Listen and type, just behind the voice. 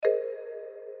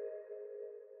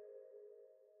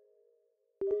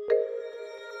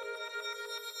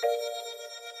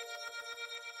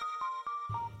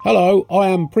Hello, I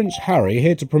am Prince Harry,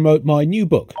 here to promote my new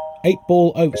book, 8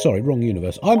 Ball Over... Sorry, wrong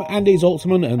universe. I'm Andy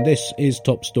Zaltzman, and this is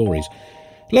Top Stories.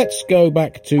 Let's go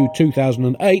back to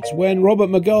 2008, when Robert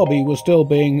Mugabe was still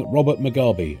being Robert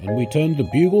Mugabe, and we turned the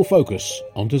bugle focus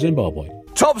onto Zimbabwe.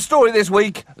 Top story this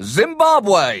week,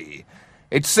 Zimbabwe.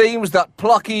 It seems that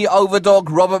plucky overdog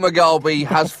Robert Mugabe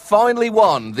has finally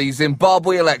won the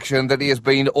Zimbabwe election that he has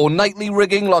been ornately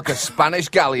rigging like a Spanish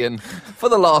galleon for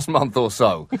the last month or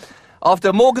so.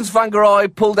 After Morgan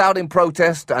Tsvangirai pulled out in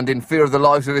protest and in fear of the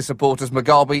lives of his supporters,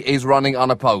 Mugabe is running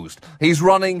unopposed. He's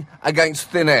running against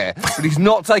thin air, but he's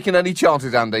not taking any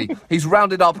chances, Andy. He's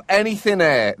rounded up any thin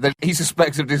air that he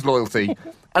suspects of disloyalty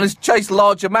and has chased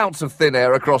large amounts of thin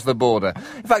air across the border.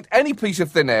 In fact, any piece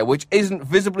of thin air which isn't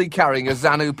visibly carrying a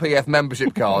ZANU-PF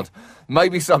membership card may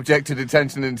be subject to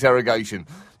detention and interrogation.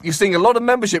 You're seeing a lot of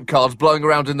membership cards blowing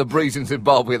around in the breeze in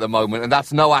Zimbabwe at the moment, and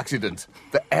that's no accident.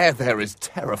 The air there is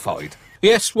terrified.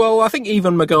 Yes, well, I think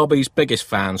even Mugabe's biggest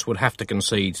fans would have to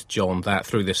concede, John, that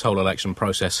through this whole election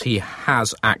process he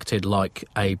has acted like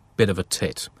a bit of a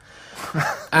tit.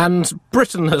 And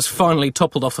Britain has finally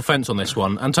toppled off the fence on this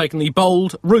one and taken the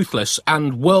bold, ruthless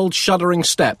and world-shuddering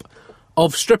step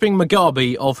of stripping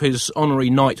Mugabe of his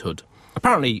honorary knighthood.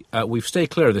 Apparently, we've steered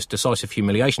clear of this decisive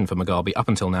humiliation for Mugabe up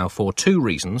until now for two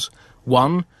reasons.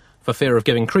 One, for fear of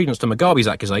giving credence to Mugabe's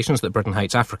accusations that Britain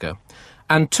hates Africa.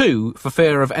 And two, for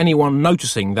fear of anyone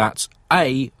noticing that,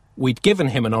 A, we'd given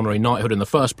him an honorary knighthood in the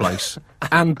first place,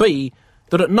 and B,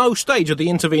 that at no stage of the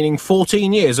intervening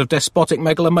 14 years of despotic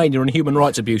megalomania and human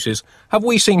rights abuses have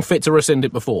we seen fit to rescind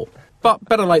it before. But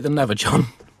better late than never, John.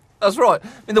 That's right. I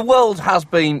mean, the world has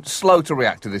been slow to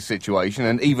react to this situation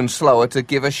and even slower to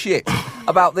give a shit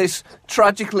about this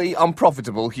tragically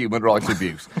unprofitable human rights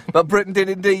abuse. But Britain did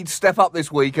indeed step up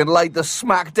this week and laid the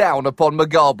smack down upon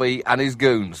Mugabe and his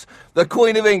goons. The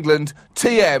Queen of England,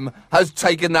 TM, has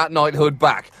taken that knighthood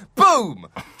back. Boom!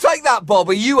 Take that,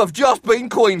 Bobby. You have just been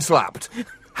queen slapped.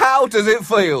 How does it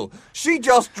feel? She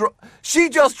just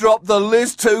dropped the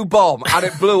Liz 2 bomb and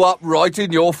it blew up right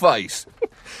in your face.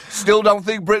 Still don't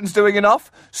think Britain's doing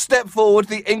enough? Step forward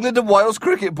the England and Wales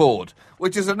Cricket Board,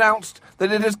 which has announced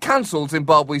that it has cancelled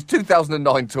Zimbabwe's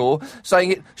 2009 tour,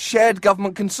 saying it shared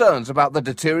government concerns about the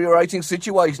deteriorating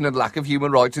situation and lack of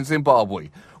human rights in Zimbabwe.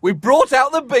 We brought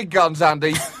out the big guns,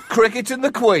 Andy. Cricket and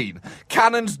the Queen.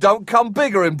 Cannons don't come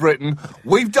bigger in Britain.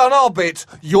 We've done our bit.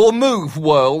 Your move,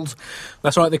 world.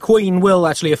 That's right, the Queen will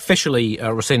actually officially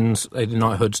rescind the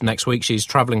knighthoods next week. She's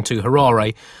travelling to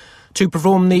Harare to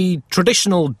perform the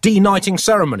traditional de-knighting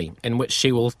ceremony, in which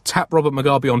she will tap Robert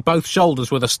Mugabe on both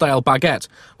shoulders with a stale baguette,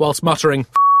 whilst muttering,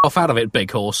 off out of it,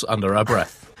 big horse, under her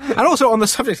breath. And also on the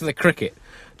subject of the cricket,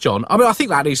 John, I think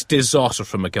that is disastrous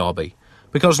for Mugabe.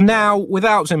 Because now,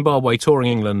 without Zimbabwe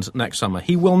touring England next summer,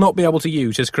 he will not be able to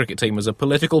use his cricket team as a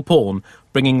political pawn,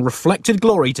 bringing reflected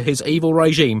glory to his evil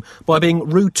regime by being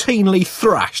routinely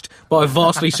thrashed by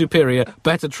vastly superior,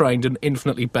 better trained and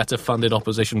infinitely better funded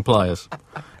opposition players.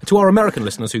 To our American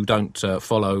listeners who don't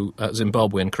follow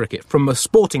Zimbabwean cricket, from a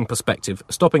sporting perspective,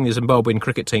 stopping the Zimbabwean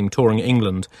cricket team touring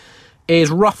England is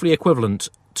roughly equivalent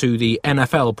to the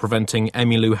NFL preventing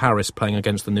Emmylou Harris playing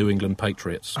against the New England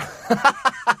Patriots.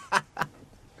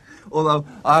 Although,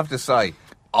 I have to say,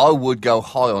 I would go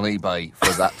high on eBay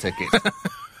for that ticket.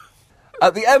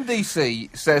 The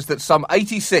MDC says that some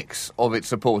 86 of its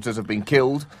supporters have been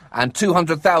killed and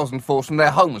 200,000 forced from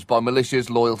their homes by militias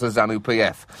loyal to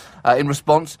ZANU-PF. In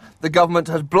response, the government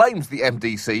has blamed the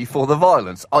MDC for the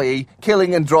violence, i.e.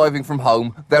 killing and driving from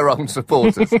home their own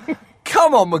supporters.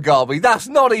 Come on, Mugabe, that's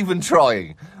not even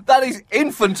trying. That is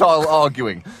infantile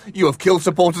arguing. You have killed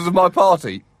supporters of my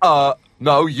party.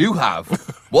 No, you have.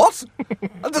 What?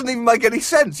 That doesn't even make any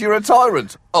sense. You're a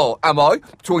tyrant. Oh, am I?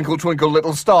 Twinkle, twinkle,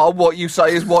 little star, what you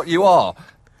say is what you are.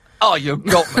 Oh, you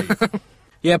got me.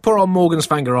 Yeah, poor old Morgan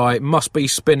Tsvangirai must be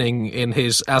spinning in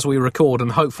his, as we record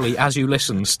and hopefully as you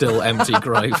listen, still empty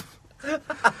grave.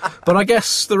 But I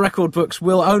guess the record books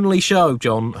will only show,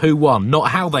 John, who won,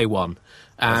 not how they won.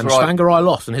 And right. Tsvangirai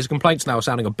lost, and his complaints now are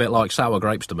sounding a bit like sour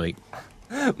grapes to me.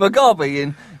 Mugabe,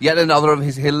 in yet another of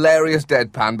his hilarious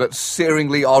deadpan but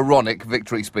searingly ironic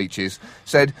victory speeches,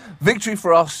 said, "Victory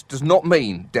for us does not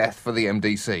mean death for the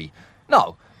MDC.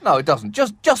 No, it doesn't.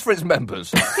 Just for its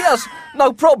members. He has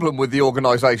no problem with the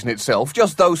organisation itself,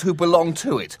 just those who belong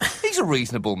to it. He's a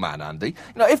reasonable man, Andy.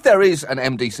 If there is an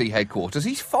MDC headquarters,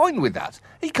 he's fine with that.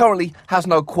 He currently has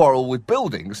no quarrel with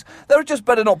buildings. There had just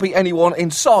better not be anyone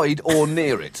inside or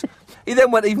near it." He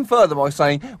then went even further by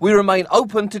saying, "We remain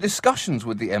open to discussions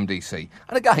with the MDC."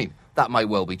 And again, that may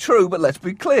well be true, but let's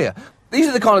be clear. These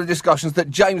are the kind of discussions that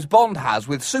James Bond has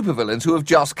with supervillains who have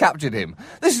just captured him.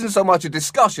 This isn't so much a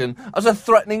discussion as a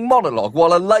threatening monologue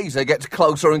while a laser gets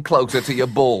closer and closer to your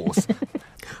balls.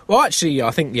 Well, actually,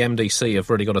 I think the MDC have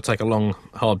really got to take a long,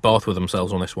 hard bath with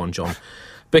themselves on this one, John,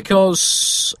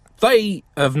 because they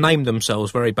have named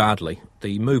themselves very badly,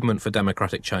 the Movement for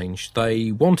Democratic Change.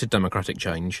 They wanted democratic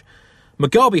change.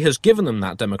 Mugabe has given them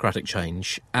that democratic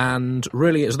change, and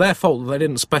really it's their fault that they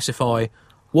didn't specify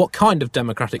what kind of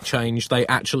democratic change they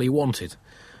actually wanted.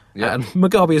 Yeah. And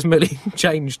Mugabe has merely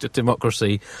changed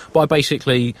democracy by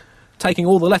basically taking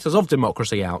all the letters of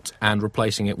democracy out and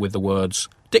replacing it with the words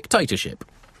dictatorship.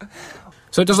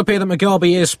 So it does appear that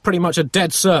Mugabe is pretty much a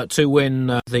dead cert to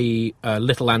win the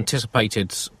little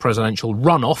anticipated presidential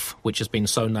runoff, which has been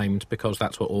so named because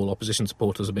that's what all opposition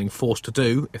supporters are being forced to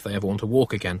do if they ever want to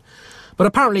walk again. But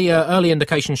apparently early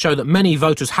indications show that many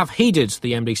voters have heeded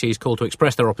the MDC's call to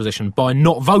express their opposition by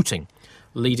not voting,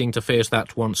 leading to fears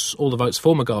that once all the votes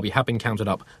for Mugabe have been counted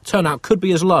up, turnout could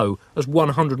be as low as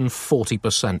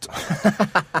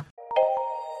 140%.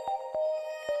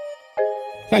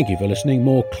 Thank you for listening.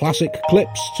 More classic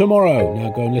clips tomorrow.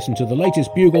 Now go and listen to the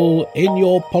latest Bugle in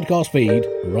your podcast feed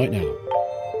right now.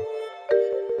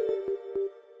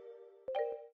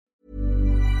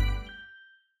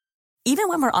 Even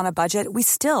when we're on a budget, we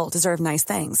still deserve nice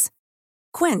things.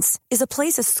 Quince is a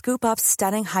place to scoop up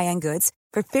stunning high-end goods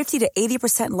for 50 to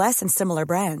 80% less than similar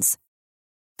brands.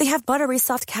 They have buttery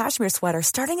soft cashmere sweaters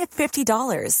starting at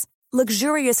 $50,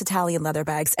 luxurious Italian leather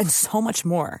bags, and so much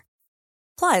more.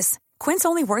 Plus, Quince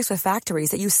only works with factories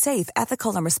that use safe,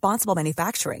 ethical, and responsible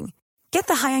manufacturing. Get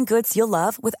the high-end goods you'll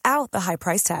love without the high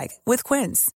price tag with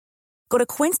Quince. Go to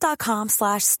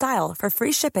quince.com/style for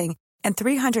free shipping and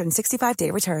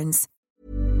 365-day returns.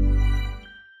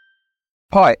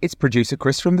 Hi, it's producer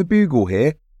Chris from The Bugle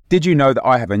here. Did you know that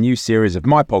I have a new series of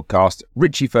my podcast,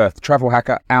 Richie Firth Travel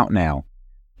Hacker, out now?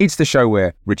 It's the show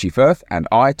where Richie Firth and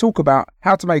I talk about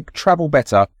how to make travel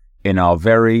better in our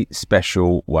very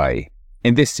special way.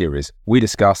 In this series, we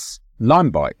discuss Lime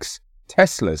bikes,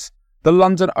 Teslas, the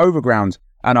London Overground,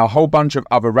 and a whole bunch of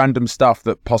other random stuff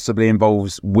that possibly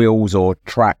involves wheels or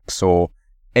tracks or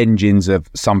engines of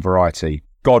some variety.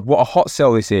 God, what a hot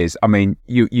sell this is. I mean,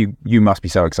 you must be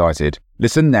so excited.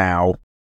 Listen now.